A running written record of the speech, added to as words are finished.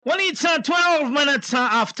Well, it's 12 minutes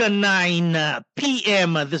after 9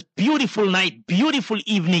 p.m. This beautiful night, beautiful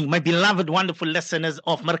evening, my beloved, wonderful listeners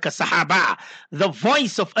of Markaz Sahaba, the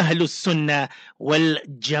voice of Ahlus Sunnah wal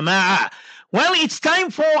Jama'ah. Well, it's time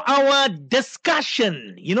for our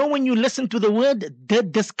discussion. You know, when you listen to the word, the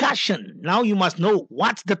discussion, now you must know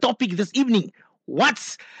what's the topic this evening.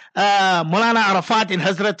 What's Maulana Arafat and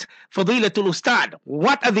Hazrat Fadilatul Ustad?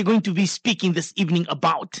 What are they going to be speaking this evening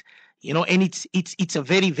about? You know, and it's a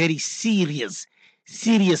very, very serious,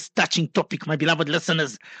 touching topic, my beloved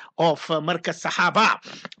listeners of Markaz Sahaba,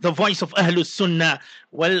 the voice of Ahlus Sunnah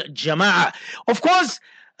wal Jama'ah. Of course,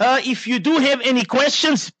 if you do have any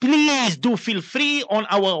questions, please do feel free on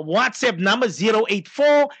our WhatsApp number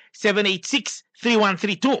 084 786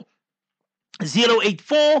 3132.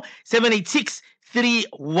 084 786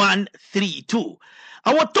 3132.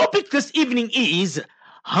 Our topic this evening is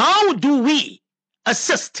how do we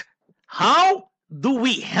assist? How do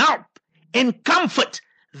we help and comfort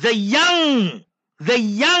the young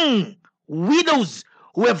widows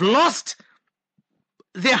who have lost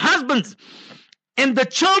their husbands and the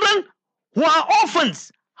children who are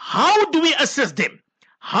orphans? How do we assist them?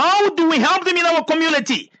 How do we help them in our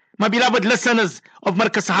community? My beloved listeners of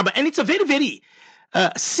Markaz Sahaba. And it's a very, very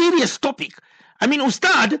serious topic. I mean,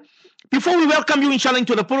 Ustad, before we welcome you, inshallah,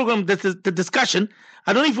 into the program, the discussion,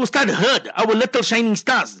 I don't know if Ustad heard our little shining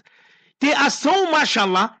stars. They are so,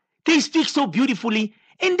 mashallah, they speak so beautifully,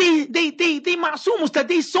 and they masoom, Ustad,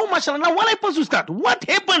 they so, mashallah. Now, what happens, Ustad? What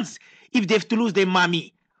happens if they have to lose their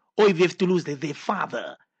mommy, or if they have to lose their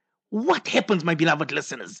father? What happens, my beloved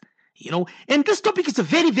listeners? You know, and this topic is a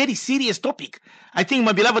very, very serious topic. I think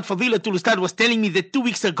my beloved Fadilatul Ustad was telling me that 2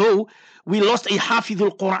 weeks ago, we lost a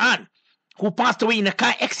Hafidul Quran who passed away in a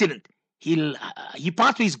car accident. He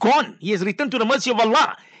passed away, he's gone. He has returned to the mercy of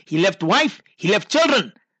Allah. He left wife, he left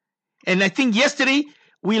children. And I think yesterday,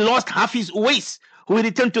 we lost Hafiz Uwais, who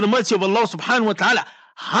returned to the mercy of Allah subhanahu wa ta'ala.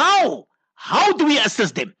 How do we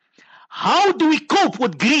assist them? How do we cope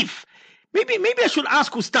with grief? Maybe I should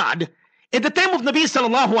ask Ustad, at the time of Nabi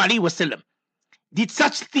sallallahu alaihi wasallam, did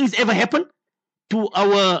such things ever happen to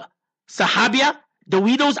our Sahabia, the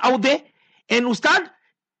widows out there? And Ustad,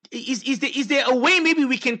 is there a way maybe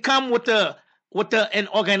we can come with an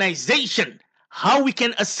organization, how we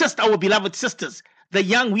can assist our beloved sisters, the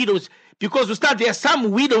young widows? Because Ustad, there are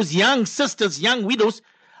some widows, young sisters, young widows,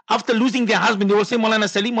 after losing their husband, they will say, Maulana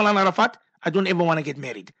Salim, Maulana Arafat, I don't ever want to get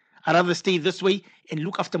married. I'd rather stay this way and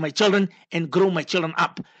look after my children and grow my children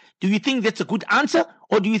up. Do you think that's a good answer?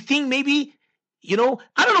 Or do you think maybe, you know,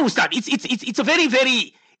 I don't know, Ustad. It's a very,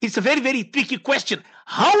 very tricky question.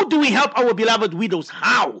 How do we help our beloved widows?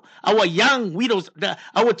 How? Our young widows,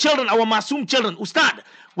 our children, our masoom children. Ustad,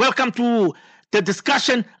 welcome to the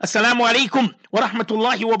discussion. Assalamu alaikum wa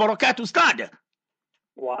rahmatullahi wa barakatuh, Ustad.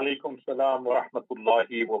 Wa alaikum salam wa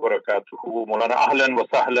rahmatullahi wa barakatuhu. Maulana, ahlan wa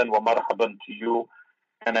sahlan wa marhaban to you.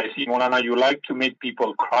 And I see, Maulana, you like to make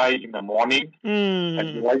people cry in the morning and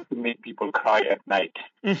you like to make people cry at night.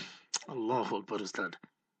 Allahu Akbar, Ustad.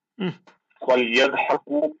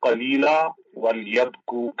 وَلْيَضْحَكُوا قَلِيلًا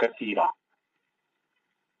وَلْيَبْكُوا كَثِيرًا.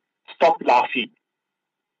 Stop laughing.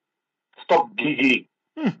 Stop giggling.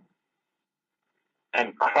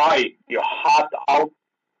 And cry your heart out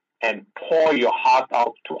and pour your heart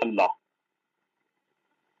out to Allah.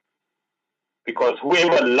 Because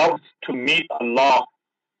whoever loves to meet Allah,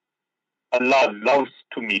 Allah loves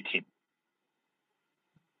to meet him.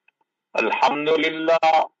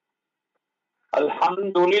 Alhamdulillah.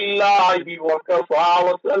 Alhamdulillah wa kafa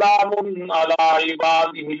wa salamun ala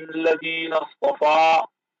ibadihi alladhina istafa.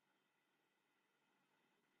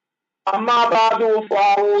 Amma ba'du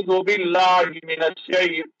fa'udhu billahi minash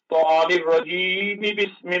shaytanir rajim.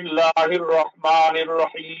 Bismillahir rahmanir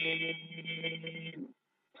rahim.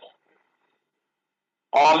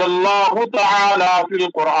 قال الله تعالى في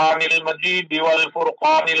القرآن المجيد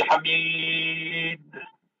والفرقان الحميد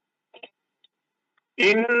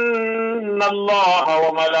إن الله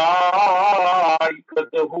وملائكته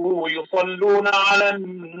يصلون على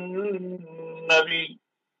النبي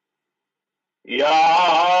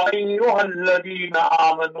يا أيها الذين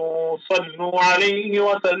آمنوا صلوا عليه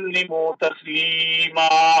وسلموا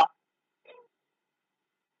تسليما.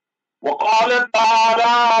 وقال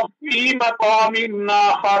تعالى في مقام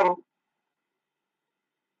آخر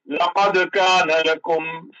لقد كان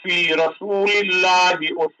لكم في رسول الله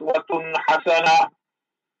أسوة حسنة.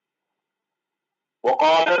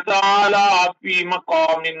 وقال تعالى في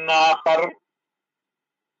مقام آخر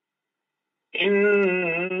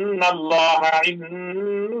إن الله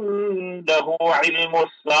عنده علم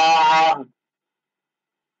الساعة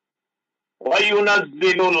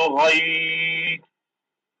وينزل الغيث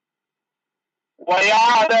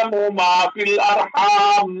وَيَعْلَمُ مَا فِي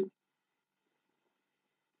الْأَرْحَامِ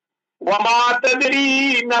وَمَا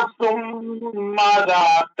تَدْرِي نَفْسٌ مَاذَا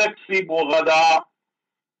تَكْسِبُ غَدًا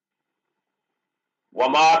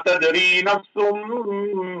وَمَا تَدْرِي نَفْسٌ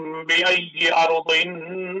بِأَيِّ أَرْضٍ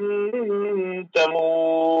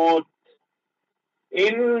تَمُوتُ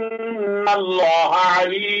إِنَّ اللَّهَ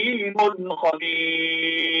عَلِيمٌ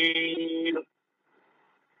خَبِيرٌ.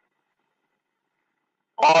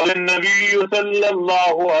 قال النبي صلى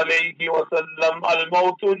الله عليه وسلم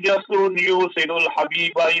الموت جسر يوصل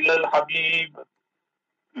الحبيب إلى الحبيب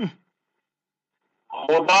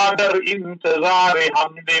خدا در انتظار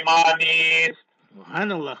حمد مانیست.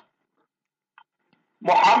 Subhanallah.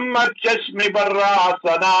 محمد چشم برا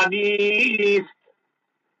سنانیست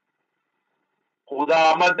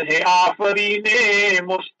خدا مدح آفرین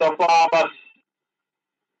مصطفی بس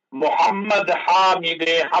محمد حامد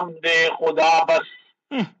حمد خدا بس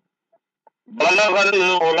بلغ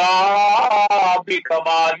العلا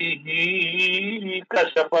بکماله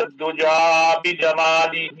کشف الدجا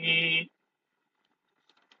بجماله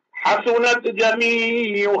حسنت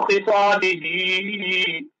جميع خصاله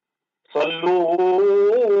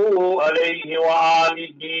صلوا عليه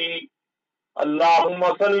وآله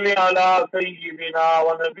اللهم صل على سيدنا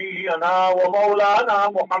ونبينا ومولانا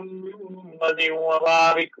محمد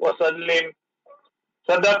وبارك وسلم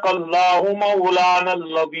صدق الله مولانا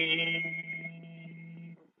العظيم.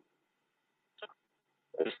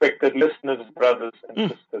 Respected listeners, brothers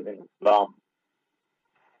and sisters in Islam,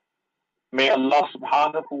 may Allah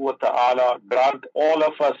subhanahu wa ta'ala grant all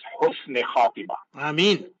of us husn khatima.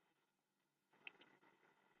 Ameen.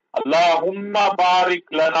 Allahumma barik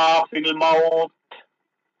lana fil maut.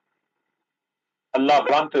 Allah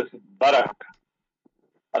grant us barak.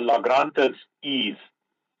 Allah grant us ease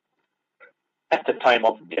at the time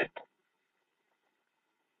of death.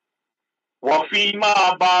 Wa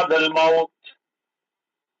fima ba'd al maut.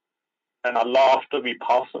 And Allah, after we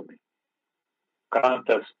pass away, grant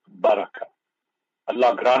us barakah.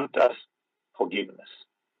 Allah grant us forgiveness.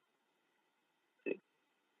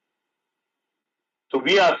 So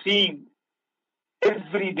we are seeing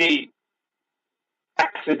everyday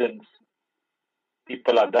accidents.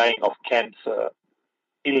 People are dying of cancer,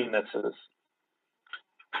 illnesses.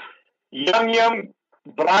 Young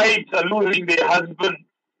brides are losing their husband.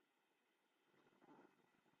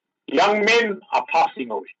 Young men are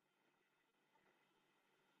passing away.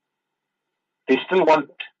 They still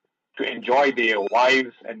want to enjoy their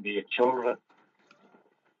wives and their children.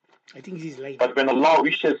 I think he's like. But when Allah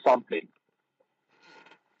wishes something,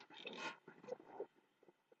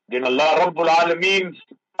 then Allah Rabbul Alameen's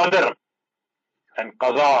qadr and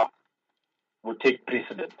qaza will take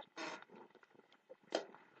precedence.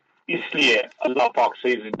 Isliye Allah Pak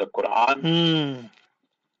says in the Quran,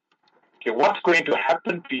 okay, what's going to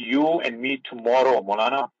happen to you and me tomorrow,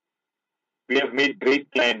 Maulana? We have made great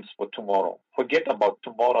plans for tomorrow. Forget about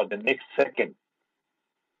tomorrow, the next second.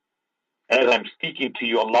 As I'm speaking to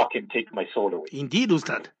you, Allah can take my soul away. Indeed,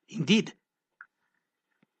 Ustad. Indeed.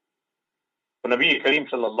 Nabi Kareem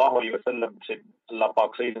sallallahu alayhi wa sallam said, Allah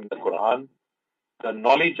Pak says in the Quran, the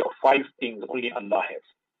knowledge of 5 things only Allah has.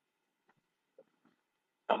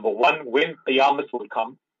 Number 1, when Qiyamah will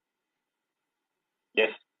come.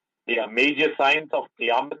 Yes, there are major signs of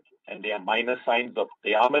Qiyamah and there are minor signs of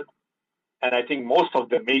Qiyamah. And I think most of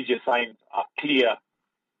the major signs are clear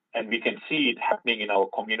and we can see it happening in our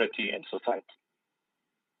community and society.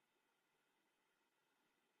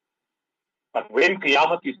 But when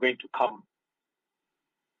Qiyamah is going to come,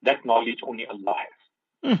 that knowledge only Allah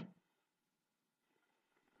has.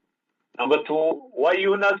 Number 2,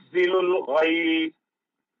 وَيُنَزِّلُ الْغَيْثِ.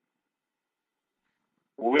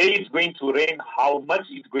 Where it's going to rain, how much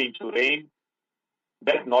it's going to rain,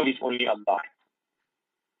 that knowledge only Allah has.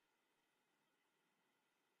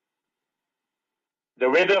 The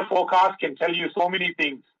weather forecast can tell you so many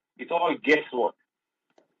things. It's all guesswork.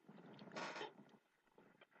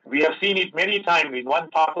 We have seen it many times. In one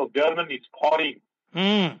part of Germany, it's pouring.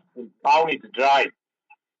 In town, it's dry.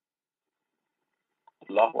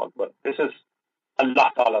 Allahu Akbar. This is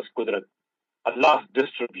Allah Ta'ala's qudrat, Allah's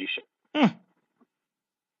distribution.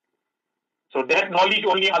 So that knowledge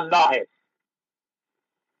only Allah has.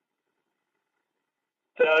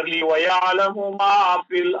 Thirdly, وَيَعْلَمُ مَا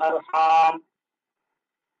فِي الْأَرْحَامِ.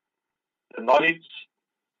 The knowledge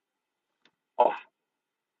of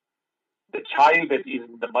the child that is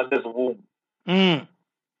in the mother's womb.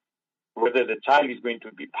 Whether the child is going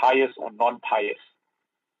to be pious or non-pious.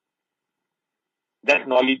 That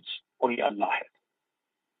knowledge only Allah has.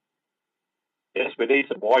 Yes, whether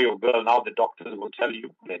it's a boy or girl, now the doctors will tell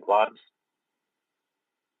you in advance.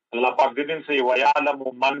 Allah Pak didn't say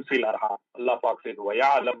وَيَعْلَمُ مَنْ فِي الْأَرْحَامِ. Allah Pak said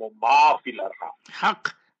وَيَعْلَمُ مَا فِي الْأَرْحَامِ.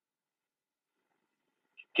 Haq.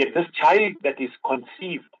 Okay, this child that is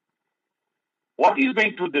conceived, what's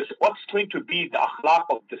going to be the akhlaq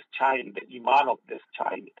of this child, the iman of this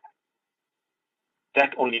child?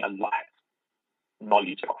 That only Allah has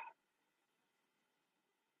knowledge of.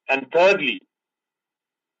 And thirdly,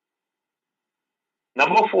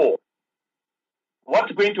 number 4,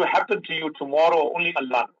 what's going to happen to you tomorrow, only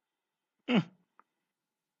Allah knows.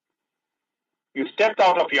 You stepped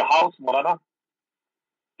out of your house, Maulana,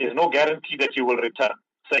 there's no guarantee that you will return.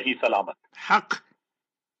 Sahi salamat. Haq.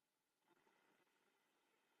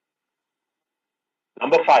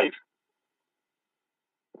 Number 5,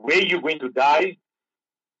 where you're going to die,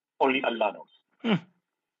 only Allah knows.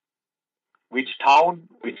 Which town,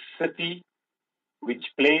 which city, which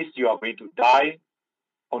place you are going to die,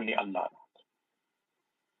 only Allah knows.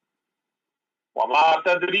 وَمَا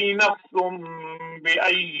تَدْرِي نَفْسٌ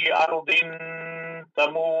بِأَيِّ أَرْضٍ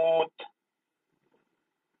تَمُوتُ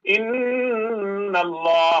إِنَّ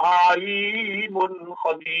اللَّهَ عَلِيمٌ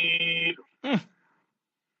خَبِيرٌ.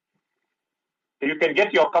 You can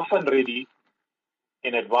get your coffin ready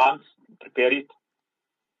in advance, prepare it,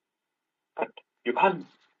 but you can't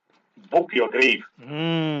book your grave.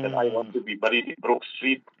 That I want to be buried in Brook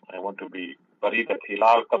Street, I want to be buried at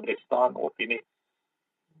Hilal Qabristan or Phoenix.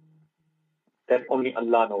 That only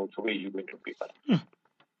Allah knows where you're going to be buried.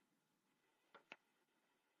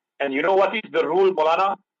 And you know what is the rule,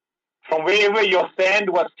 Maulana? From wherever your sand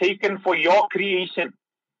was taken for your creation,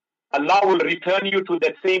 Allah will return you to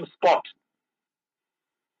that same spot.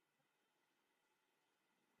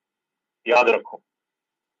 Yaad rakho.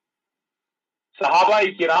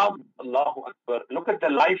 Sahaba-i-kiram, Allahu Akbar, look at the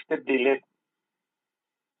life that they led.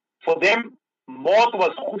 For them, maut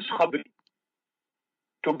was khush khabri.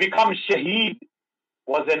 To become shaheed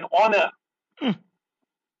was an honor.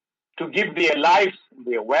 To give their lives,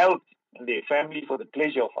 their wealth, and their family for the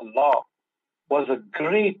pleasure of Allah was a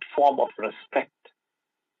great form of respect.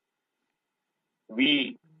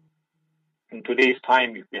 We, in today's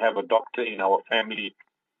time, if we have a doctor in our family,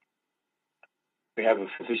 we have a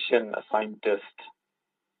physician, a scientist,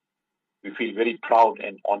 we feel very proud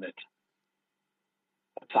and honored.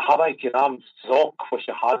 Sahaba-i-kiram's zawq for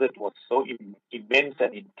shahadat was so immense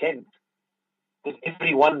and intense that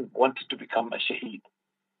everyone wanted to become a shaheed.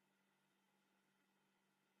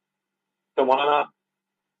 So, Maulana,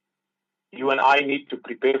 you and I need to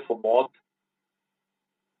prepare for maut.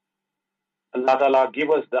 Allah Ta'ala give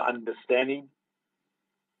us the understanding.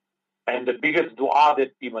 And the biggest dua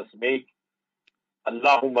that we must make,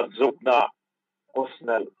 Allahumma rzuqna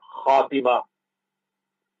husnal khatima.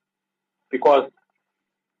 Because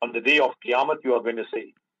on the day of Qiyamah, you are going to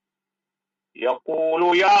say,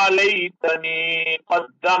 يَقُولُ يَا لَيْتَنِي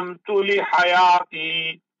قَدَّمْتُ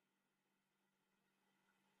لِحَيَاتِي.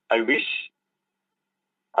 I wish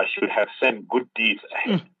I should have sent good deeds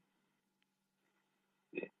ahead.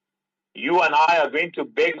 You and I are going to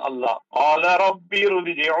beg Allah, قَالَ رَبِّ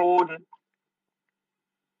رُجِعُونَ.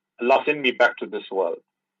 Allah, send me back to this world.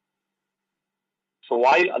 So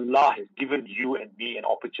while Allah has given you and me an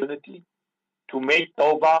opportunity to make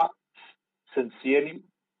tawbah sincerely,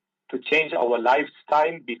 to change our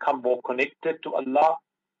lifestyle, become more connected to Allah,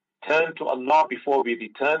 turn to Allah before we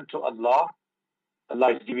return to Allah,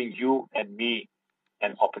 Allah is giving you and me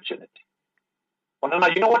an opportunity.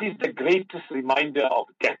 Maulana, you know what is the greatest reminder of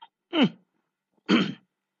death?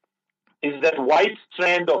 Is that white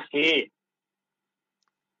strand of hair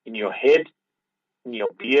in your head, in your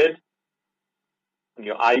beard, in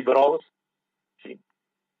your eyebrows. See,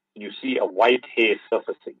 you see a white hair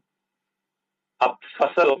surfacing. Ab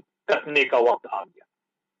fasal katne ka waqt aa gaya.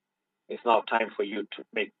 It's now time for you to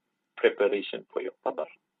make preparation for your qabr.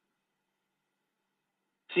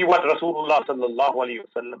 See what Rasulullah sallallahu alaihi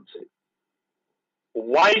wasallam said.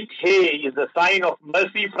 White hair is a sign of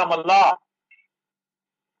mercy from Allah.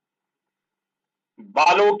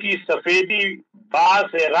 बालों की सफेदी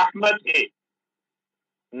बास रहमत है,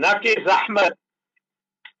 न के zahmat.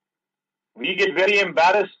 We get very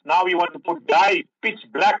embarrassed. Now we want to put dye, pitch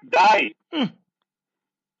black dye.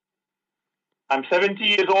 I'm 70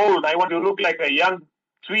 years old. I want to look like a young,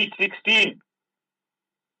 sweet 16.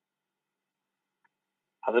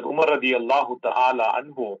 Hazrat Umar radiyallahu ta'ala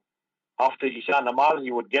anhu, after Isha Namaz,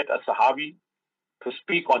 he would get a Sahabi to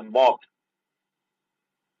speak on maut.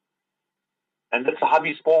 And the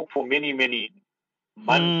Sahabi spoke for many, many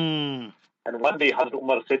months. And one day Hazrat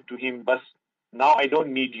Umar said to him, "Bas, now I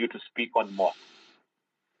don't need you to speak on maut.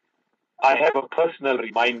 I have a personal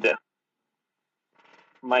reminder.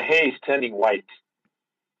 My hair is turning white.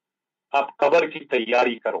 आप कब्र की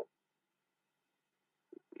तैयारी करो.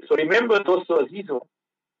 So remember, dosto azizo,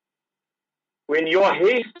 when your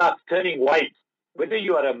hair starts turning white, whether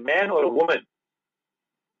you are a man or a woman,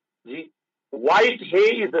 white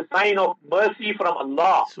hair is a sign of mercy from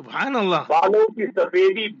Allah. Subhanallah. बालों की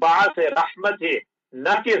सफेदी बास है, रहमत है,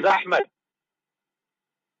 न कि ज़हमत.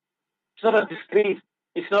 It's not a disgrace.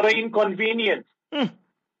 It's not an inconvenience.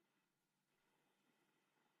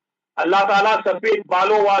 अल्लाह ताला सफेद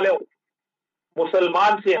बालों वाले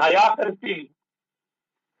मुसलमान से हया करते हैं.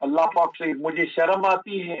 अल्लाह पाक से मुझे शर्म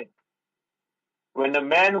आती है when a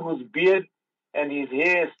man whose beard and his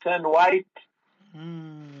hair is turned white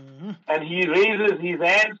and he raises his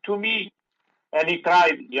hands to me and he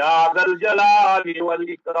cries, Ya Dhal Jalali wal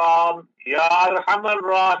Ikram, Ya Arhamar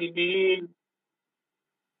Rahimin.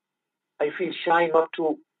 I feel shy not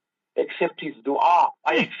to accept his dua.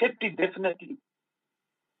 I accept it definitely.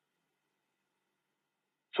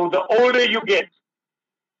 So the older you get,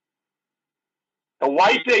 the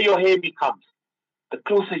whiter your hair becomes, the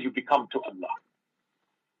closer you become to Allah.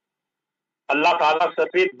 Allah Ta'ala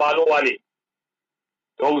safed balo wale,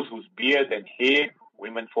 those whose beard and hair,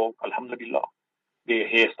 women folk, alhamdulillah, their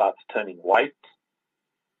hair starts turning white.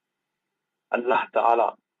 Allah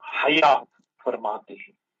Ta'ala haya farmate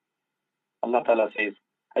hai. Allah Ta'ala says,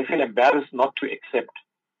 I feel embarrassed not to accept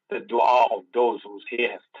the dua of those whose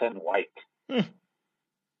hair has turned white.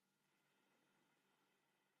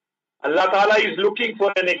 Allah Ta'ala is looking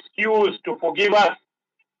for an excuse to forgive us.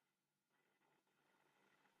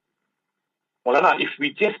 Maulana, if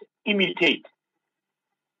we just imitate,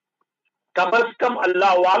 कम अज कम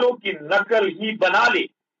अल्लाह वालों की नकल ही बना ले.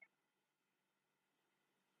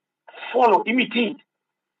 Follow, imitate.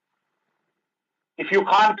 If you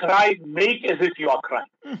can't cry, make as if you are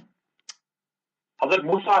crying. Hazrat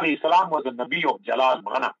Musa alayhi salam was a Nabi of Jalal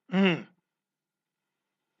Mana.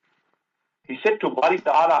 He said to Bari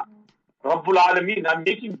Ta'ala, Rabbul Alameen, I'm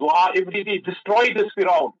making dua every day, destroy this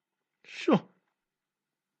Firaun. Sure.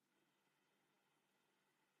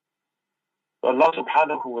 So Allah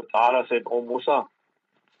subhanahu wa ta'ala said, O Musa,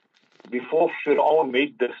 before Firaun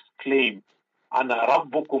made this claim, Ana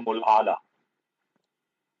Rabbukumul Ala,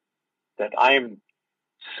 that I am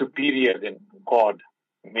superior than God,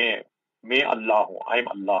 may Allah, I am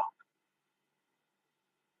Allah.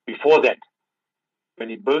 Before that, when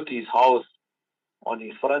he built his house, on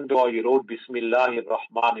his front door he wrote Bismillahir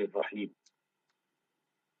Rahmanir Rahim.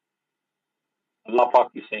 Allah Pak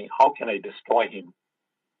is saying, how can I destroy him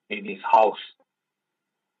in his house,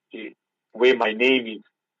 where my name is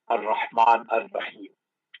Ar-Rahman Ar-Rahim?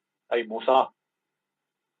 Hey Musa.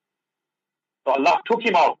 So Allah took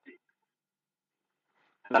him out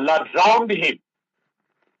and Allah drowned him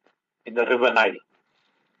in the river Nile.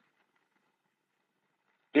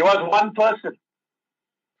 There was one person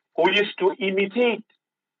who used to imitate.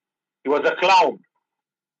 He was a clown.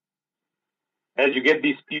 As you get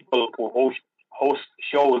these people who host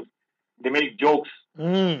shows, they make jokes.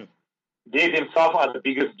 They themselves are the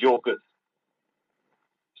biggest jokers.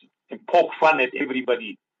 They poke fun at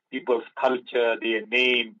everybody, people's culture, their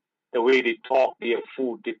name, the way they talk, their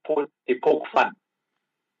food. They poke fun.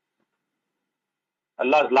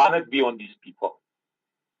 Allah's lanat be on these people.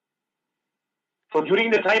 So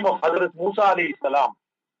during the time of Hazrat Musa alayhi salam,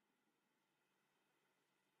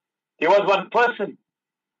 there was one person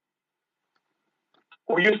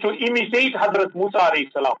who used to imitate Hazrat Musa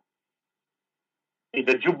alayhi salam. In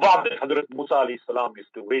the jubbah that Hazrat Musa alayhi salam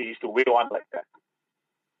used to wear, he used to wear one like that.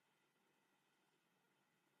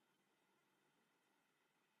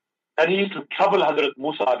 And he used to trouble Hazrat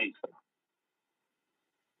Musa alayhi salam.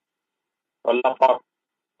 Allah Pak,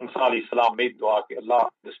 Musa alayhi salam made dua that Allah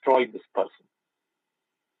destroy this person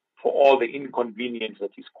for all the inconvenience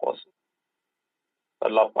that he's causing.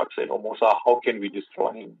 Allah Pak said, Oh Musa, how can we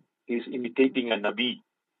destroy him? He's imitating a Nabi.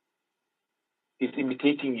 He's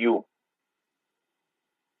imitating you.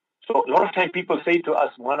 So a lot of times people say to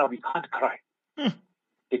us, Mana, we can't cry.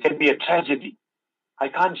 It can be a tragedy. I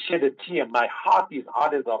can't shed a tear. My heart is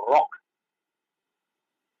hard as a rock.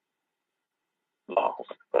 Allahu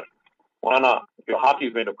Akbar. Mana, your heart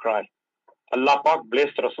is going to cry. Allah Pak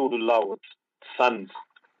blessed Rasulullah with sons,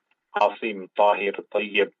 Asim, Tahir,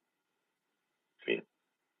 Tayyib.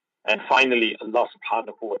 And finally, Allah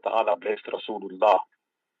subhanahu wa ta'ala blessed Rasulullah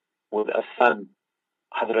with a son,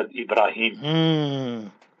 Hazrat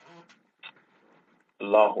Ibrahim.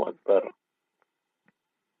 Allahu Akbar.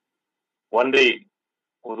 One day,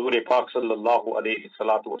 Hudur Pak sallallahu alayhi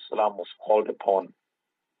salatu wasalam was called upon.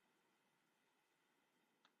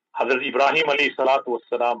 Hazrat Ibrahim alayhi salatu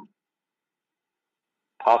wasalam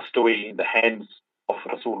passed away in the hands of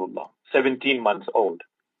Rasulullah, 17 months old.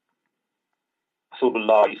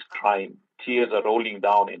 Rasulullah is crying. Tears are rolling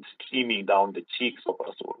down and streaming down the cheeks of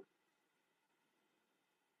Rasul.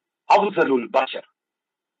 Afzalul Bashar,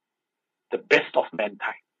 the best of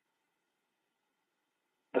mankind.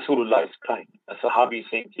 Rasulullah is crying. A Sahabi is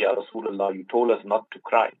saying, Ya Rasulullah, you told us not to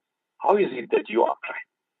cry. How is it that you are crying?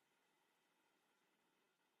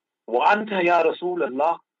 Wa anta ya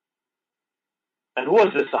Rasulullah. And who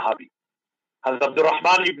was this Sahabi? Hazrat Abdul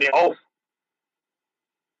Rahman ibn Auf.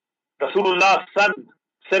 Rasulullah's son,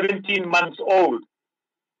 17 months old,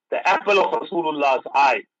 the apple of Rasulullah's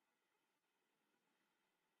eye,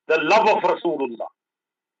 the love of Rasulullah,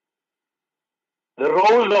 the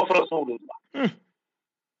rose of Rasulullah,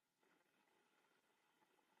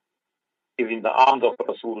 is in the arms of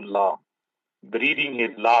Rasulullah, breathing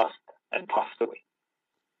his last and passed away.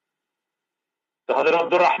 So Hazrat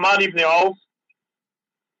Abdul Rahman ibn Auf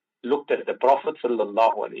looked at the Prophet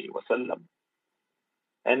sallallahu alaihi wasallam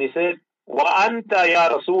and he said, Wa anta ya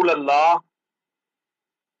Rasulallah,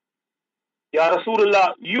 Ya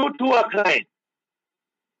Rasulullah, you too are crying.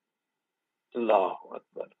 Allahu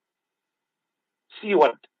Akbar. See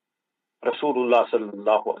what Rasulullah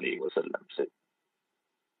sallallahu alaihi wasallam said.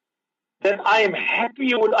 That I am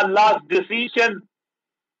happy with Allah's decision.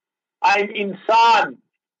 I am insan.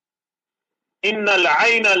 Innal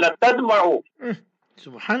ayna la tadma'u.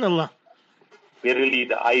 Subhanallah. Verily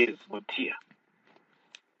the eyes will tear.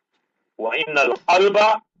 Wa innal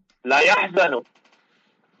qalba la yahzanu.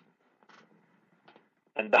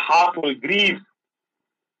 And the heart will grieve.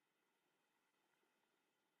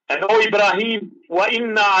 And O Ibrahim, wa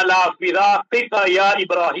inna ala firaqika ya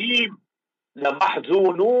Ibrahim la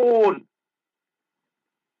mahzunun.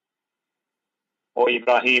 O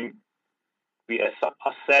Ibrahim, we are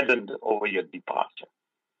saddened over your departure.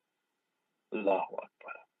 Allahu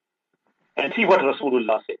Akbar. And see what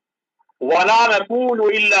Rasulullah said. وَلَا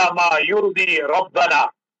نَقُولُ إِلَّا مَا يُرْضِي رَبَّنَا.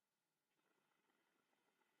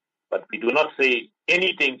 But we do not say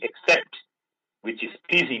anything except which is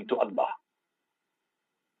pleasing to Allah.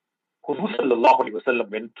 Huzur sallallahu alayhi wa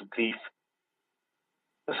sallam went to grief.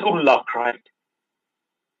 Rasulullah cried.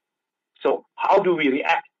 So how do we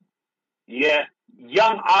react? Yeah,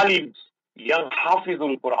 young alims, young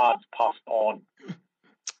Hafizul Quran passed on.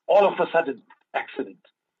 All of a sudden, accident.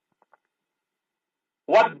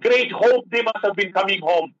 What great hope they must have been coming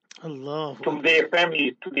home Allah. to their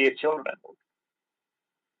families, to their children.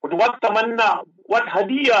 But what tamanna, what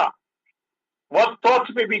hadiyah, what thoughts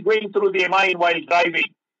may be going through their mind while driving.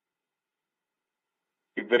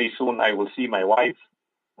 Very soon I will see my wife.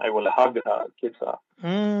 I will hug her kids.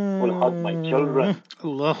 I will hug my children.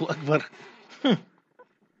 Allahu Akbar.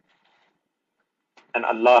 And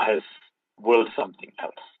Allah has willed something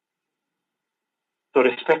else. So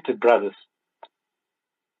respected brothers,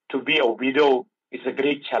 to be a widow is a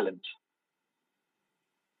great challenge.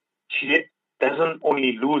 She doesn't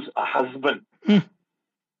only lose a husband,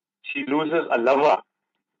 she loses a lover.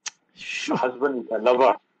 Sure. A husband is a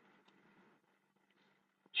lover.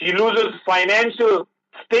 She loses financial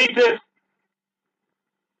status.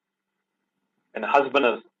 And husband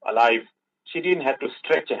is alive. She didn't have to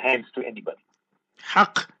stretch her hands to anybody.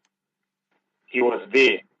 Haq. He was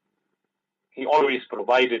there. He always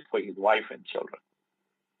provided for his wife and children.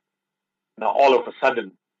 Now all of a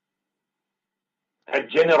sudden, her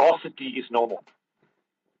generosity is no more.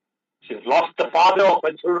 She's lost the father of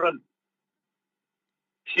her children.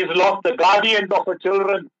 She's lost the guardian of her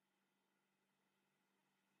children.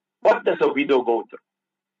 What does a widow go through?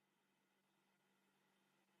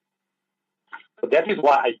 So that is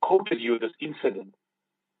why I quoted you this incident.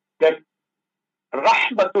 That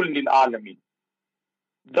Rahmatul lil Alameen,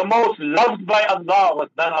 the most loved by Allah was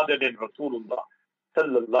none other than Rasulullah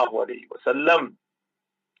sallallahu alayhi wa sallam.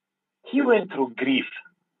 He went through grief.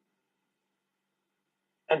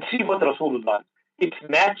 And see what Rasulullah, it's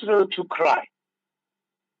natural to cry.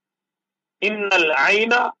 Innal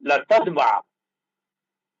ayna la tadma'a.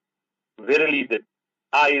 Verily the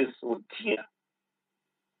eyes would tear.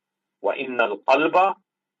 Wa innal qalba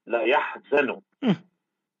la yahzanu. The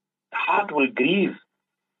heart will grieve.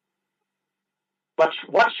 But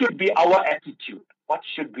what should be our attitude? What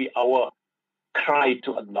should be our cry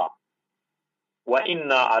to Allah? Wa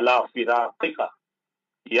inna ala firaqika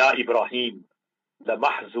ya Ibrahim la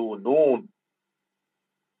mahzunun.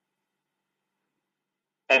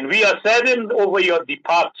 And we are saddened over your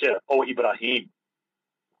departure, O Ibrahim.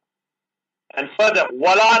 And further,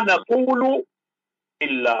 وَلَا نَقُولُ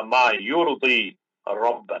إِلَّا مَا يُرْضِي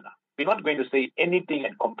رَبَّنَا. We're not going to say anything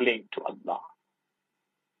and complain to Allah.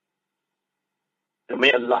 So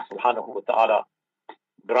may Allah subhanahu wa ta'ala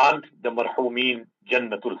grant the marhumeen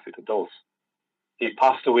Jannatul Firdaus. he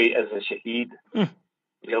passed away as a shaheed.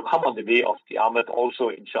 He'll come on the day of Qiyamah also,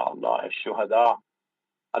 inshallah, as shuhada.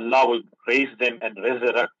 Allah will raise them and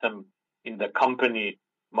resurrect them in the company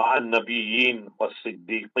ma'an nabiyyin was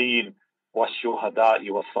siddiqeen was shuhada'i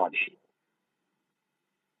was salihin.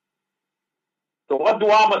 So what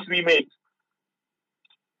dua must we make?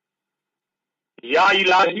 Ya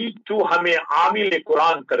ilahi, tu hame amil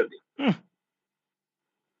Quran kar de.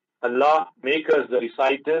 Allah, make us the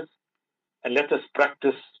reciters and let us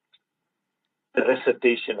practice the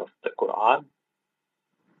recitation of the Quran.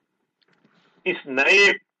 इस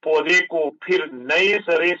नए पौधे को फिर नए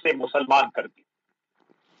सरे से मुसलमान कर दे.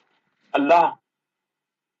 Allah,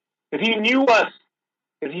 renew us,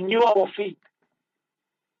 renew our faith.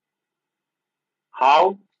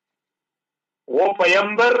 How? वो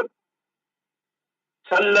पैगंबर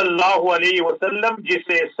सल्लल्लाहु अलैहि वसल्लम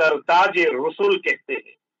जिसे सरताज रसूल कहते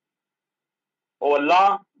हैं. Oh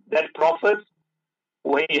Allah, that prophet,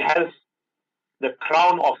 when he has the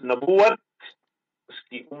crown of Nabuwat,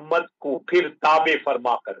 उसकी उम्मत को फिर ताबे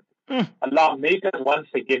फरमा कर दे. Allah, make us once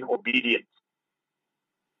again obedient.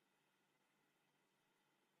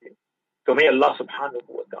 So may Allah subhanahu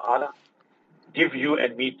wa ta'ala give you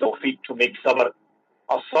and me tawfiq to make sabr.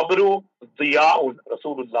 As-sabru diya'un.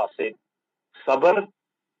 Rasulullah said, sabr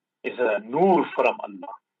is a nur from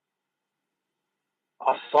Allah.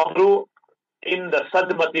 As-sabru in the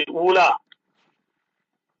sadmatil ula.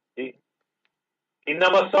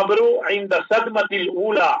 Innama sabru in the sadmatil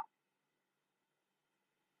ula.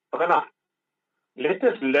 Let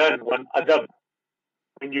us learn one adab.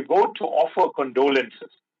 When you go to offer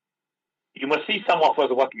condolences, you must see some of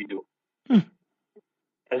us what we do. As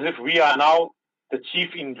if we are now the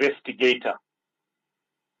chief investigator.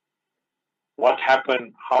 What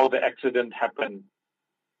happened, how the accident happened,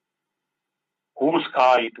 whose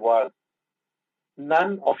car it was.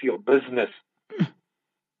 None of your business.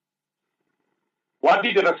 What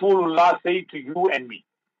did Rasulullah say to you and me?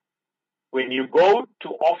 When you go to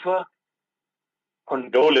offer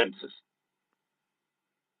condolences,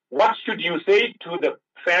 what should you say to the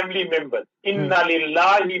family members? Inna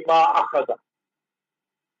lillahi ma akhada.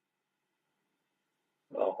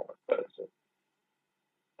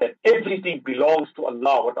 That everything belongs to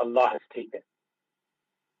Allah, what Allah has taken.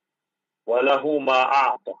 Walahu ma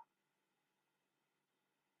a'ta.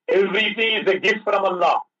 Everything is a gift from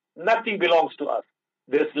Allah. Nothing belongs to us.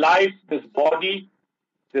 This life, this body,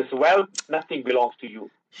 this wealth, nothing belongs to you.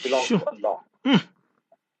 It belongs to Allah.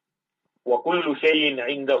 وَكُلُّ شَيْءٍ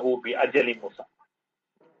عِنْدَهُ بِأَجَلٍ مُسَمًّى.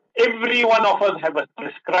 Every one of us have a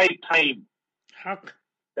prescribed time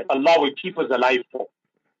that Allah will keep us alive for.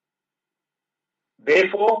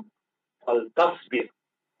 Therefore, فَلْتَصْبِرْ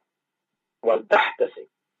وَلْتَحْتَسِبْ.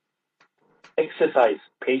 Exercise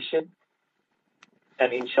patience,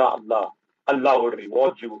 and inshallah, Allah will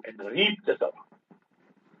reward you and reap the sabr.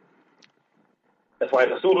 That's why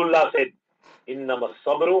Rasulullah said, إِنَّمَا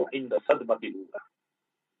الصَّبْرُ عِنْدَ صَدْمَةِ الْأُولَى.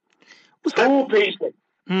 True patience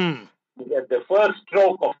is at the first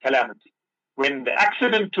stroke of calamity. When the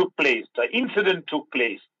accident took place, the incident took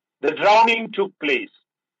place, the drowning took place,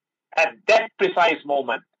 at that precise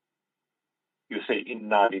moment, you say,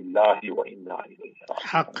 Inna lillahi wa inna ilayhi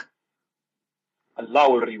raji'un. Allah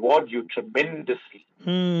will reward you tremendously.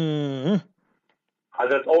 Hazrat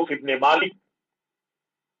Auf ibn Malik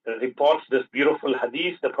reports this beautiful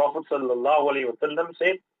hadith. The Prophet sallallahu alaihi wasallam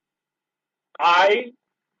said, I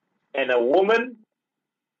and a woman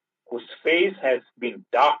whose face has been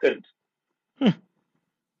darkened.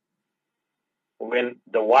 When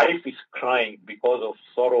the wife is crying because of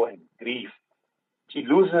sorrow and grief, she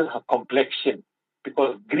loses her complexion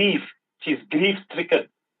because grief, she's grief-stricken.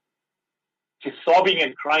 She's sobbing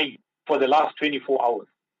and crying for the last 24 hours.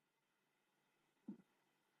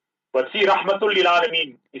 But see, Rahmatul Lil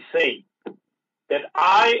Alameen is saying that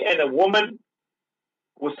I and a woman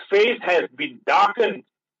whose face has been darkened,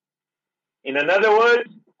 in another word,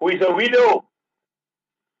 who is a widow,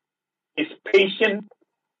 is patient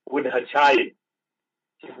with her child.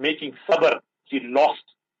 She's making sabr. She lost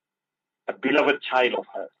a beloved child of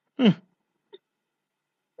hers.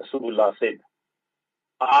 Rasulullah said,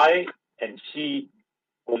 I and she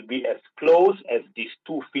will be as close as these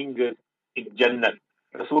two fingers in Jannah.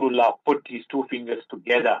 Rasulullah put his two fingers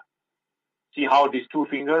together. See how these two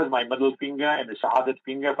fingers, my middle finger and the Shahadat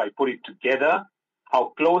finger, if I put it together,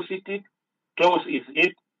 how close it is? Close is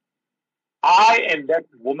it? I and that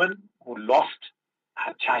woman who lost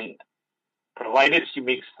her child, provided she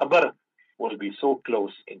makes sabr, will be so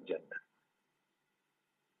close in Jannah.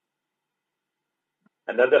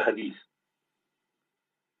 Another hadith.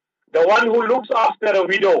 The one who looks after a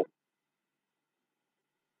widow,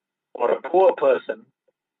 or a poor person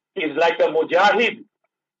is like a mujahid.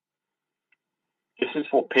 This is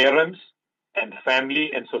for parents and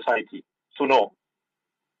family and society to know.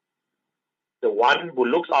 The one who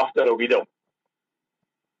looks after a widow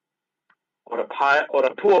or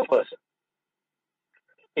a poor person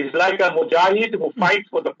is like a mujahid who fights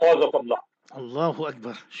for the cause of Allah. Allahu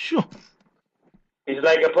Akbar. Sure. Is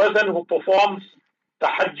like a person who performs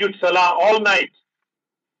tahajjud salah all night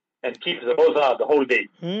and keeps the roza the whole day.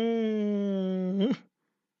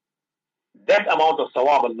 That amount of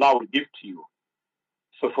sawab Allah will give to you.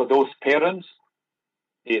 So for those parents,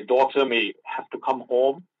 their daughter may have to come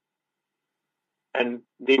home and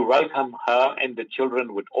they welcome her and the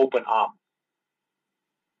children with open arms.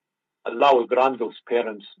 Allah will grant those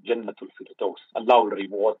parents Jannatul Firdaus. Allah will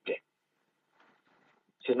reward them.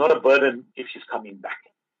 She's not a burden if she's coming back.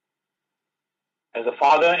 As a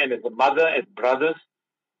father and as a mother, as brothers,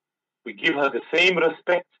 we give her the same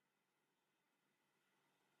respect.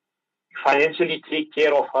 Financially take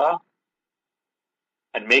care of her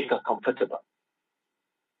and make her comfortable.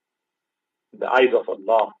 In the eyes of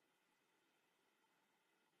Allah.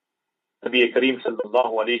 Nabi Kareem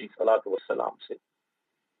sallallahu alayhi salatu wasalam said,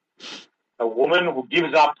 a woman who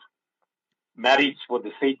gives up marriage for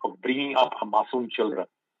the sake of bringing up her masoom children.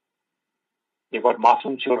 They've got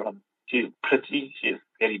masoom children. She's pretty, she's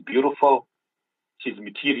very beautiful, she's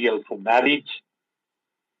material for marriage.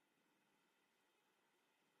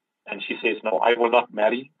 And she says, no, I will not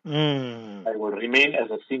marry. I will remain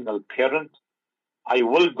as a single parent. I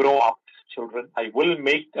will grow up children. I will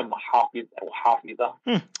make them hafiz or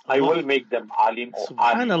hafidah. I will make them alim or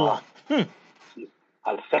alima.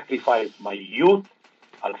 I'll sacrifice my youth.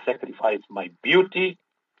 I'll sacrifice my beauty.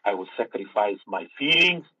 I will sacrifice my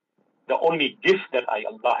feelings. The only gift that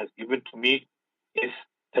Allah has given to me is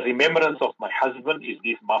the remembrance of my husband, is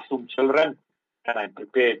these masoom children, and I'm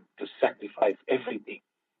prepared to sacrifice everything.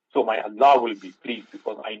 So my Allah will be pleased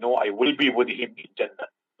because I know I will be with him in Jannah.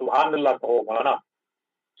 Subhanallah, oh Maulana.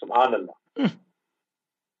 Subhanallah.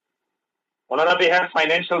 Maulana, they have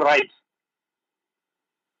financial rights.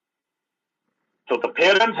 So the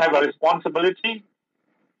parents have a responsibility.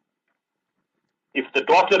 If the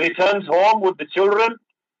daughter returns home with the children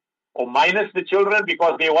or minus the children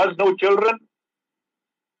because there was no children,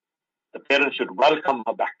 the parents should welcome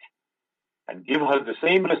her back and give her the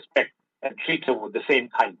same respect and treat her with the same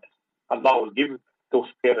kindness. Allah will give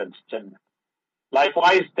those parents Jannah.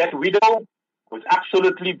 Likewise, that widow was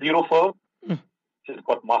absolutely beautiful. She's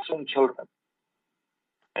got masoom children.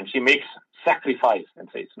 And she makes sacrifice and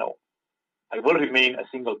says, no, I will remain a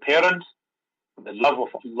single parent for the love of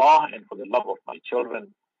Allah and for the love of my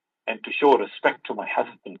children and to show respect to my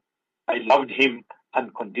husband. I loved him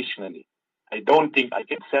unconditionally. I don't think I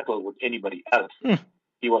can settle with anybody else.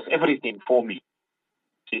 He was everything for me.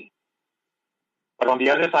 See? But on the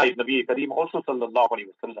other side, Nabi Kareem also sallallahu alayhi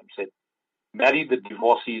wa sallam said, marry the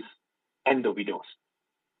divorcees and the widows.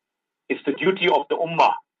 It's the duty of the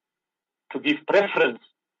ummah to give preference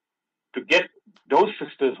to get those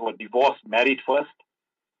sisters who are divorced married first,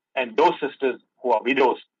 and those sisters who are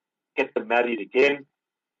widows get them married again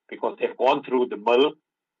because they've gone through the mill,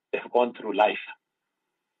 they've gone through life.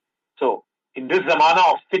 So in this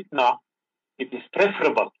zamana of fitna, it is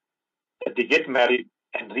preferable that they get married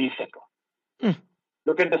and resettle.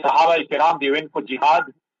 Look at the Sahaba Kiram, they went for jihad,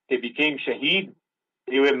 they became shaheed,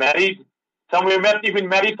 they were married. Some were not even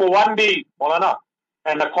married for one day, Maulana,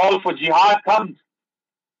 and a call for jihad comes.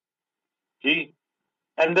 See?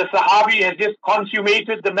 And the Sahabi has just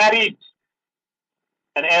consummated the marriage.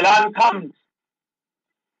 An elan comes.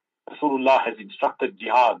 Rasulullah has instructed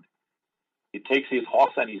jihad. He takes his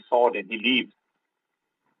horse and his sword and he leaves.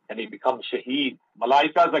 And he becomes shaheed.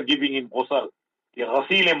 Malaikas are giving him ghusl. Ye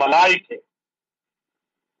ghasil malaik.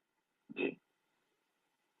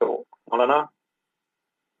 So, Maulana,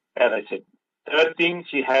 as I said, third thing,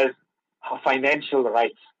 she has her financial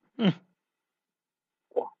rights.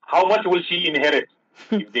 How much will she inherit?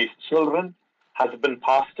 If there's children, husband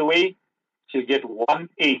passed away, she'll get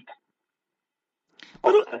 1/8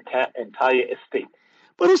 of the entire estate.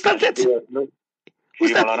 But Ustad,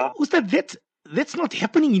 that's not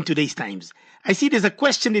happening in today's times. I see there's a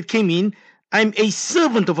question that came in. I'm a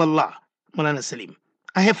servant of Allah, Maulana Salim.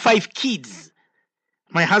 I have 5 kids.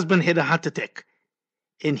 My husband had a heart attack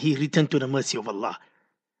and he returned to the mercy of Allah.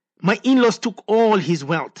 My in-laws took all his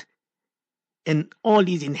wealth and all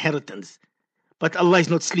his inheritance. But Allah is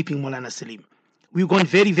not sleeping, Maulana Salim. We've gone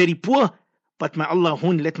very, very poor, but my Allah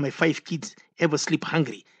won't let my 5 kids ever sleep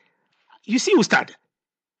hungry. You see, Ustad?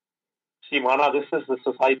 See, Maulana, this is the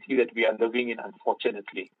society that we are living in,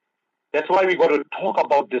 unfortunately. That's why we got to talk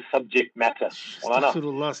about this subject matter.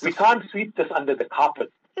 We can't sweep this under the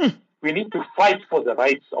carpet. We need to fight for the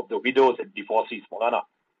rights of the widows and divorcees, Maulana.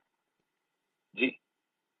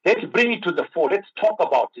 Let's bring it to the fore. Let's talk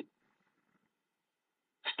about it.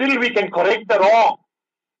 Still we can correct the wrong.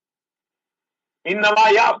 إِنَّمَا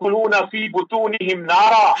يَأْكُلُونَ فِي بُطُونِهِمْ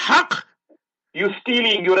نَارًا. Haq. You're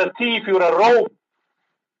stealing, you're a thief, you're a rogue.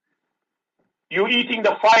 You're eating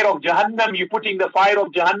the fire of Jahannam, you're putting the fire of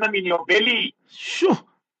Jahannam in your belly. Sure.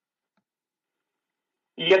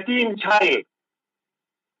 Yatim child.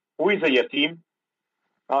 Who is a yatim?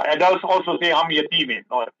 Adults also say, I'm yatim.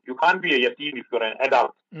 No, you can't be a yatim if you're an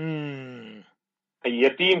adult. A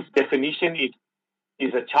yatim's definition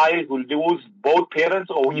is a child who loses both parents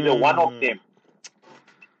or either one of them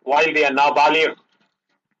while they are nabaligh.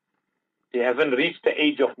 They haven't reached the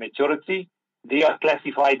age of maturity. They are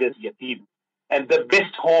classified as yatim. And the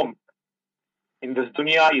best home in this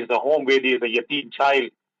dunya is the home where there is a yatim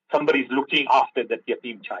child. Somebody is looking after that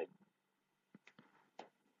yatim child.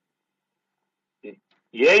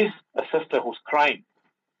 Yes, a sister who's crying.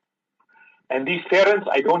 And these parents,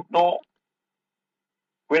 I don't know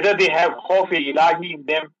whether they have khawf-e-ilahi in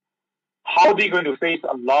them, how they're going to face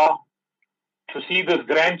Allah, to see these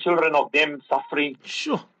grandchildren of them suffering,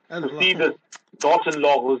 sure. To see this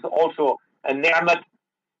daughter-in-law who's also a ni'mat.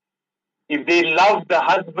 If they love the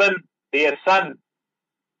husband, their son,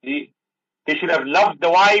 they should have loved the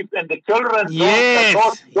wife and the children.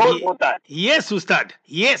 Yes. Don't Yes, Ustad.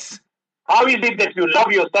 Yes. How is it that you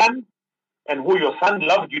love your son and who your son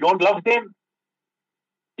loves, you don't love them?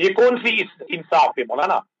 Ye kaun si insaf hai,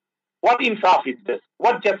 Maulana? What insaf is this?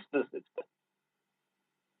 What justice is this?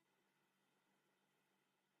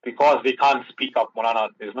 Because they can't speak up, Maulana.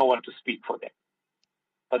 There's no one to speak for them.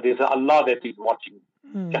 But there's Allah that is watching.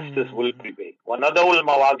 Justice will prevail. وَنَدَوُ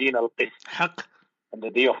الْمَوَازِينَ الْقِسْطَ. On the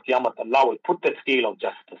day of Qiyamah, Allah will put that scale of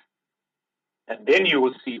justice. And then you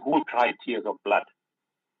will see who will cry tears of blood.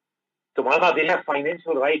 So, Maulana, they have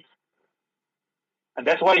financial rights. And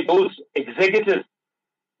that's why those executives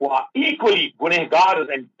who are equally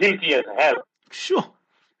gunehgars and guilty as hell, sure,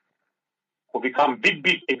 who become big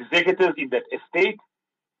executives in that estate,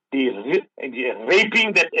 they're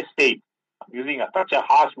raping that estate. I'm using such a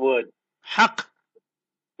harsh word. Haq.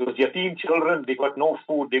 Those yatim children, they got no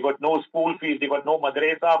food, they got no school fees, they got no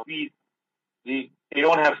madrasa fees. They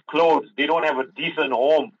don't have clothes, they don't have a decent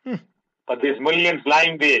home. But there's millions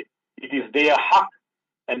lying there. It is their haq.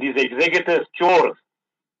 And these executives chores,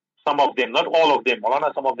 some of them, not all of them,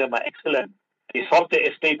 Maulana, some of them are excellent. They sort the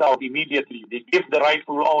estate out immediately. They give the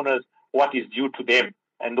rightful owners what is due to them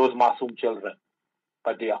and those masoom children.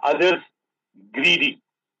 But there are others greedy,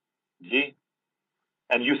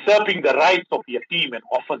 and usurping the rights of yatim and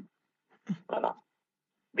orphan.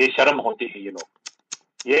 Besharam hote hai ye log.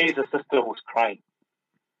 Here is a sister who's crying,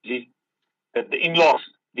 that the in-laws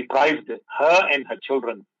deprived her and her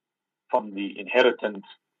children from the inheritance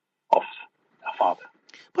of her father.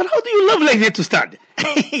 But how do you love like that to start?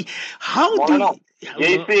 How do you?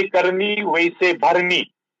 Jaise karni, waise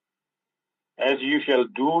bharni. As you shall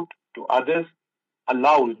do to others,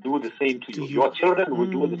 Allah will do the same to you. Your children will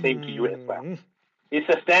do the same to you as well. It's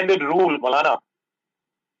a standard rule, Maulana.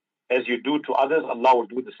 As you do to others, Allah will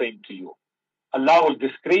do the same to you. Allah will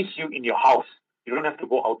disgrace you in your house. You don't have to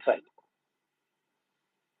go outside.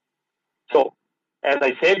 So, as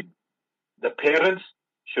I said, the parents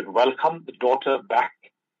should welcome the daughter back.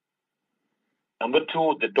 Number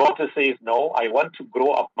two, the daughter says, no, I want to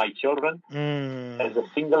grow up my children as a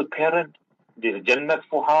single parent. There's Jannat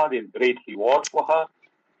for her, there's great reward for her.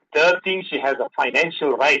 Third thing, she has a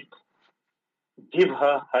financial right. Give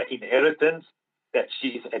her her inheritance that she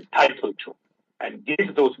is entitled to. And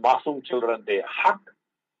give those masoom children their haq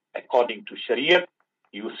according to Shariah.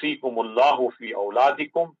 Yusikumullahu fi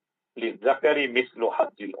awladikum lizzakari mislu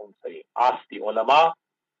hazzil unsayin. Ask the ulama,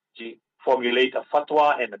 formulate a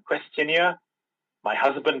fatwa and a questionnaire. My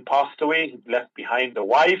husband passed away, he's left behind a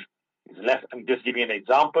wife. I'm just giving an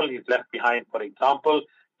example. He's left behind, for example,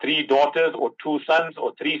 3 daughters or 2 sons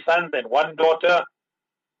or 3 sons and 1 daughter.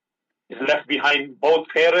 He's left behind both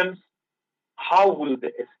parents. How will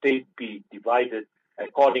the estate be divided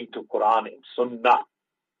according to Quran and Sunnah?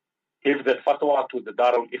 Give that fatwa to the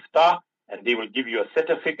Darul Iftah and they will give you a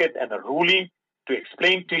certificate and a ruling to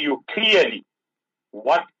explain to you clearly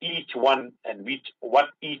what each one and what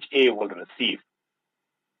each heir will receive.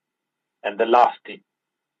 And the last thing,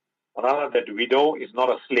 that widow is not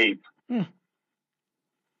a slave.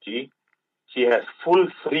 She has full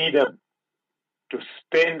freedom to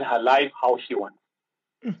spend her life how she wants.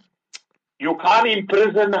 You can't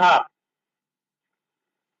imprison her.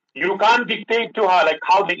 You can't dictate to her like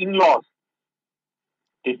how the in-laws,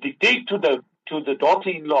 they dictate to the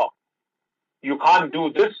daughter-in-law. You can't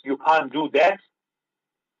do this, you can't do that.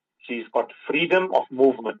 She's got freedom of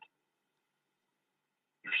movement.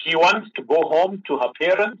 If she wants to go home to her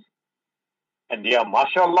parents, and they are,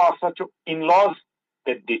 mashallah, such in-laws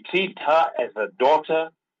that they treat her as a daughter,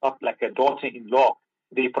 not like a daughter-in-law.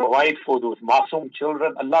 They provide for those masoom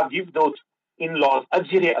children. Allah give those in-laws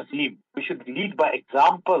ajr azim. We should lead by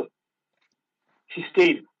example. She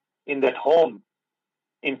stayed in that home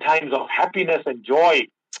in times of happiness and joy,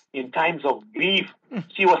 in times of grief.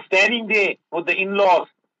 She was standing there with the in-laws.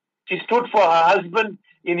 She stood for her husband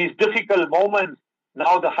in his difficult moments.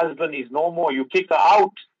 Now the husband is no more. You kick her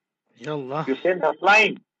out. Yallah. You send her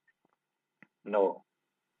flying. No.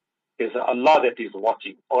 There's Allah that is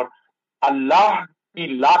watching. Or Allah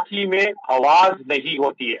की लाठी में आवाज नहीं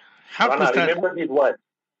होती है. Remember these words.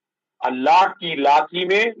 Allah की लाठी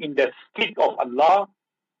में, in the stick of Allah,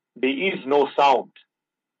 there is no sound.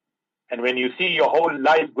 And when you see your whole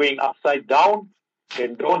life going upside down,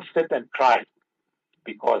 then don't sit and cry,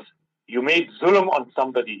 because you made zulm on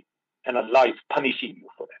somebody and Allah is punishing you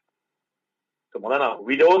for that. So Maulana,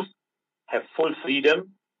 widows have full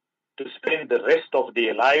freedom to spend the rest of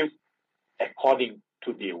their lives according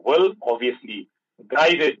to their will, obviously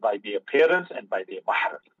guided by their parents and by their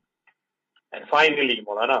mahram. And finally,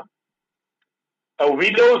 Maulana, a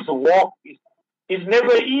widow's walk is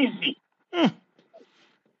never easy,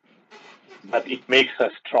 but it makes her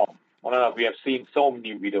strong. Maulana, we have seen so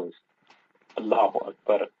many widows. Allahu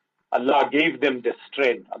Akbar. Allah gave them the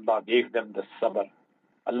strength. Allah gave them the sabr.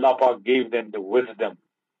 Allah gave them the wisdom.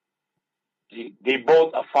 They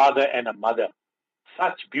both a father and a mother.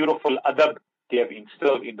 Such beautiful adab they have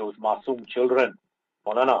instilled in those masoom children.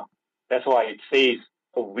 Maulana, that's why it says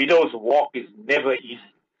a widow's walk is never easy.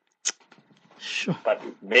 Sure. But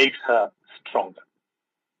it makes her stronger.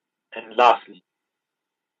 And lastly,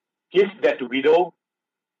 give that widow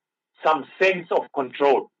some sense of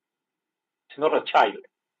control. She's not a child.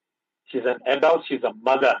 She's an adult. She's a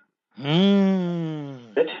mother.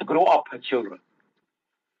 Let her grow up her children.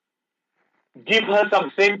 Give her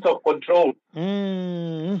some sense of control.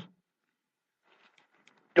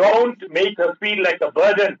 Don't make her feel like a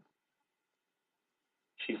burden.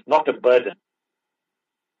 She's not a burden.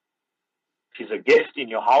 She's a guest in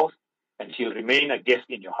your house, and she'll remain a guest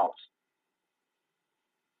in your house.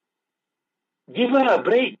 Give her a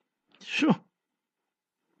break. Sure.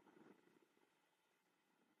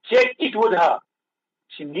 Check it with her.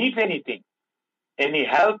 She needs anything. Any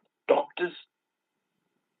help, doctors,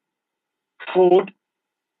 food,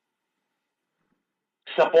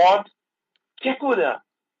 support. Check with her.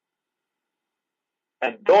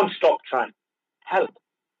 And don't stop trying. Help.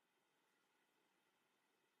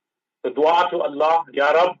 The dua to Allah, Ya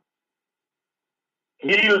Rab,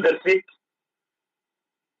 heal the sick,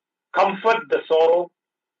 comfort the sorrow,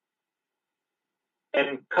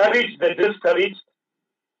 encourage the discouraged,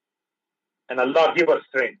 and Allah give us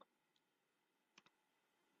strength.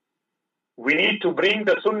 We need to bring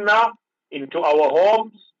the sunnah into our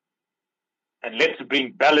homes, and let's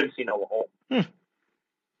bring balance in our home.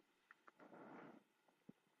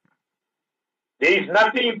 There is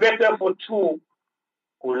nothing better for two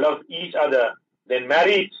who love each other than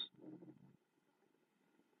marriage.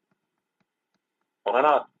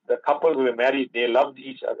 The couples who were married, they loved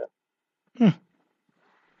each other.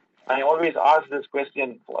 I always ask this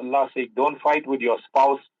question, for Allah's sake, don't fight with your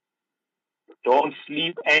spouse. Don't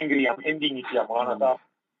sleep angry. I'm ending it here, Maulana.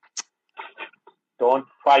 Don't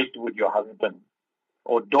fight with your husband.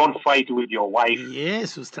 Or don't fight with your wife.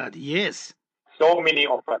 Yes, Ustad, yes. So many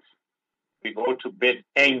of us, we go to bed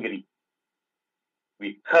angry.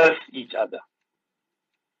 We curse each other.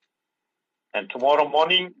 And tomorrow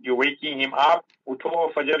morning, you're waking him up.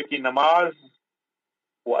 Utho Fajr ki namaz.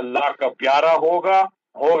 वो अल्लाह का प्यारा हो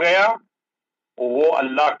गया, वो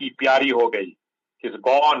अल्लाह की प्यारी हो गई. She's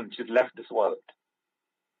gone. She's left this world.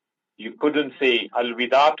 You couldn't say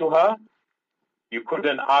alvida to her. You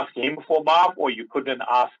couldn't ask him for maaf, or you couldn't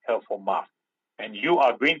ask her for maaf. And you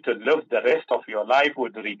are going to live the rest of your life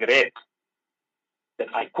with regret. That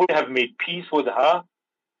I could have made peace with her.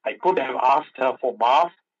 I could have asked her for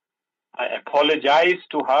maaf. I apologized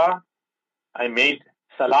to her. I made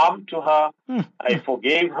salam to her. I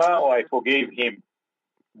forgave her, or I forgave him.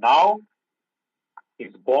 Now,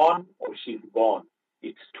 he's gone or she's gone.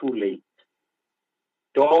 It's too late.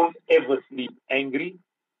 Don't ever sleep angry.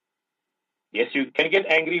 Yes, you can get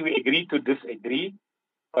angry. We agree to disagree.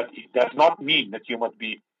 But it does not mean that you must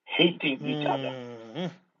be hating each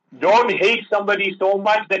other. Don't hate somebody so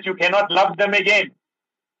much that you cannot love them again.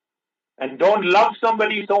 And don't love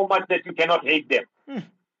somebody so much that you cannot hate them.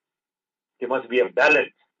 There must be a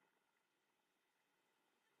balance.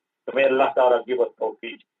 So may Allah Ta'ala give us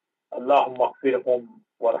tawfiq. Allahumma aghfirhum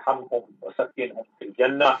warhamhum wa sakkinhum fil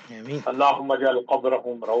jannah. Allahumma ja'al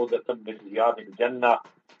qabrahum rawdatan min riyadil jannah.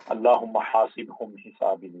 Allahumma hasibhum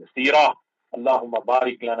hisabin yasira. Allahumma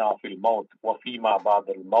barik lana fil maut wa fima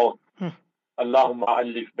ba'da al maut. Allahumma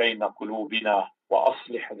alif bayna qulubina wa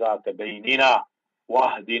aslih dhata baynina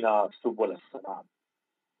wa ahdina subul as-salam.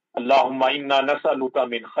 اللهم إنا نسألك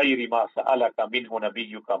من خير ما سألك منه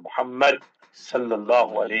نبيك محمد صلى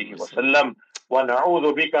الله عليه وسلم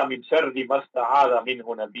ونعوذ بك من شر ما استعاذ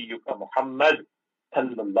منه نبيك محمد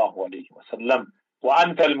صلى الله عليه وسلم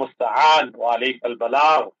وأنت المستعان وعليك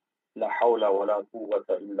البلاغ لا حول ولا قوة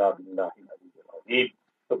إلا بالله العلي العظيم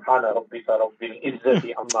سبحان ربك رب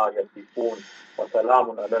العزة عما يصفون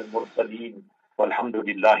وسلام على المرسلين والحمد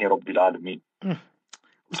لله رب العالمين.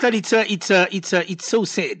 Ustad, it's so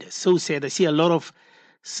sad, so sad. I see a lot of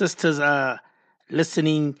sisters are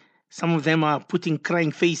listening. Some of them are putting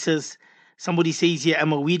crying faces. Somebody says here,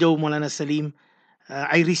 I'm a widow, Maulana Salim.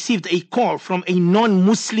 I received a call from a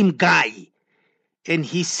non-Muslim guy, and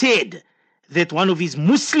he said that one of his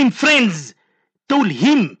Muslim friends told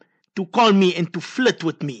him to call me and to flirt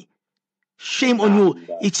with me. Shame on you.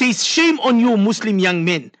 It says, shame on you, Muslim young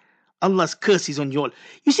men. Allah's curse is on you all.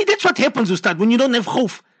 You see, that's what happens, Ustad, when you don't have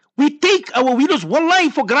khawf. We take our widows, wallahi,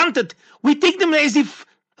 for granted. We take them as if,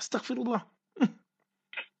 astaghfirullah.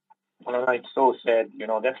 It's so sad.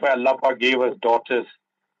 That's why Allah Pak gave us daughters.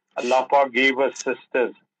 Allah Pak gave us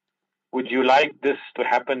sisters. Would you like this to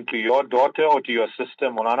happen to your daughter or to your sister,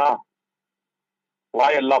 Maulana?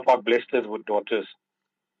 Why Allah Pak blessed us with daughters?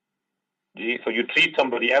 So you treat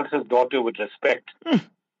somebody else's daughter with respect.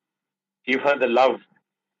 Give her the love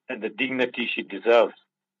and the dignity she deserves.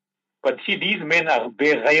 But see, these men are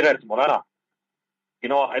beghairat, Maulana.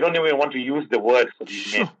 I don't even want to use the word for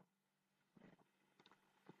these men.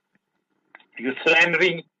 You're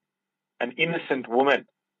slandering an innocent woman.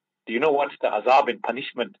 Do you know what's the azab and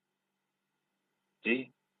punishment?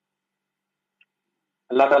 See?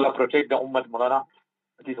 Allah Ta'ala protect the ummah, Maulana.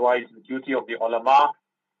 That is why it's the duty of the ulama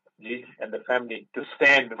and the family to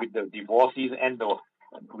stand with the divorcees and the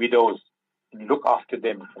widows and look after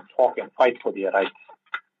them and talk and fight for their rights.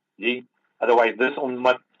 Otherwise, this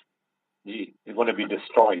ummah is going to be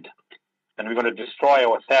destroyed. And we're going to destroy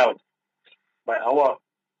ourselves by our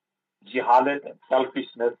jihalat and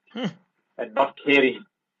selfishness and not caring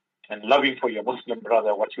and loving for your Muslim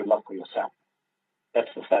brother what you love for yourself. That's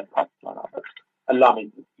the sad part. Allah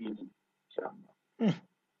makes it easy.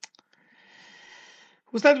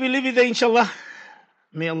 Ustad, we leave it there, inshallah.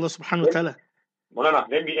 May Allah subhanahu wa ta'ala. Maulana,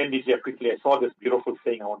 let me end this here quickly. I saw this beautiful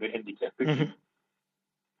saying. I want to end it here quickly.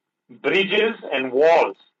 Bridges and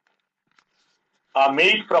walls are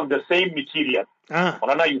made from the same material.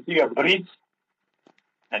 Maulana, you see a bridge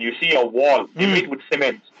and you see a wall. They're made with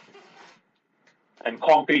cement and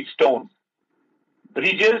concrete stones.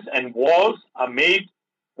 Bridges and walls are made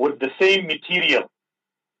with the same material.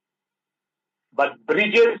 But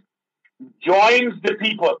bridges joins the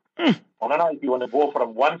people. Maulana, if you want to go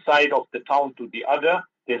from one side of the town to the other,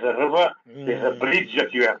 there's a river, there's a bridge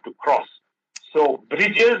that you have to cross. So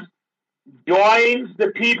bridges joins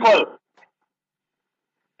the people.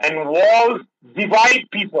 And walls divide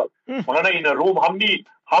people. Maulana, in a room,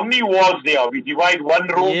 how many walls there are? We divide one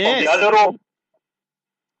room from the other room.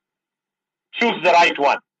 Choose the right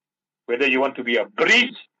one. Whether you want to be a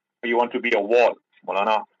bridge or you want to be a wall.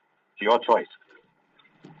 Maulana, it's your choice.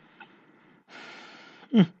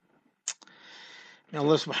 May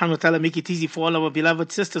Allah subhanahu wa ta'ala make it easy for all our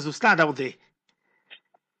beloved sisters who start out there.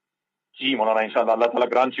 Maulana, inshallah, Allah ta'ala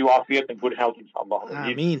grant you afiyat and good health, inshallah.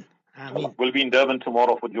 Ameen. Ameen. We'll be in Durban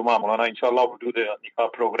tomorrow for Jummah, Maulana. Inshallah, we'll do the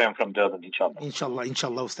program from Durban, inshallah.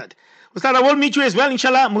 Inshallah, Ustad. Ustad, I will meet you as well,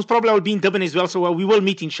 inshallah. Most probably I will be in Durban as well, so we will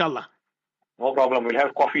meet, inshallah. No problem. We'll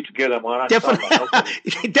have coffee together, Maulana.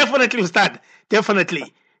 Definitely, definitely, Ustad.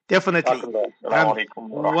 Definitely. Assalamu alaikum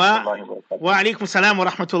wa rahmatullahi wa barakatuh. Wa alaikum salam wa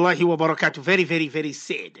rahmatullahi wa barakatuh. Very, very, very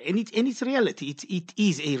sad. And it's reality. It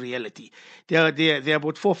is a reality. There are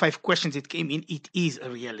about 4 or 5 questions that came in. It is a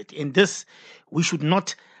reality. And this, we should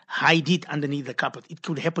not hide it underneath the carpet. It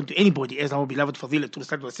could happen to anybody, as our beloved Fadilatul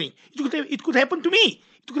Ustad was saying. It could happen to me.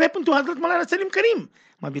 It could happen to Hazrat Maulana Salim Karim.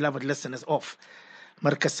 My beloved listeners of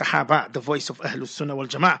Markaz Sahaba, the voice of Ahlus Sunnah wal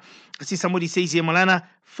Jama'ah. I see somebody says here, Maulana,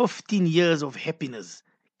 15 years of happiness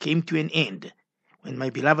came to an end when my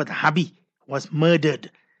beloved hubby was murdered.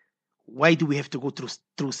 Why do we have to go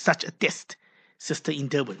through such a test, sister in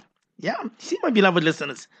Durban? Yeah, see, my beloved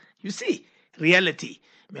listeners, you see, reality.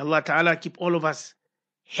 May Allah Ta'ala keep all of us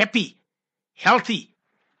happy healthy,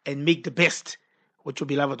 and make the best with your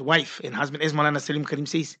beloved wife and husband. As Maulana Salim Karim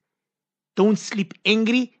says, don't sleep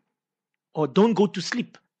angry, or don't go to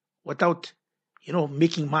sleep without,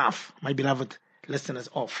 making maaf, my beloved listeners,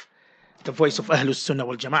 of the voice of Ahlus Sunnah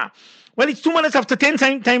wal Jama'ah. Well, it's 2 minutes after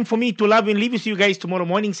 10, time for me to love and leave with you guys tomorrow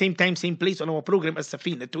morning, same time, same place on our program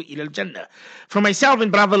As-Safina to Ila Al-Jannah. From myself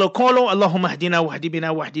and Bravo Locolo, Allahumma hdina wa hdi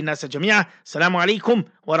bina wa hdina sa jami'a. Assalamu alaikum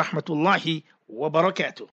wa rahmatullahi wa barakatuh.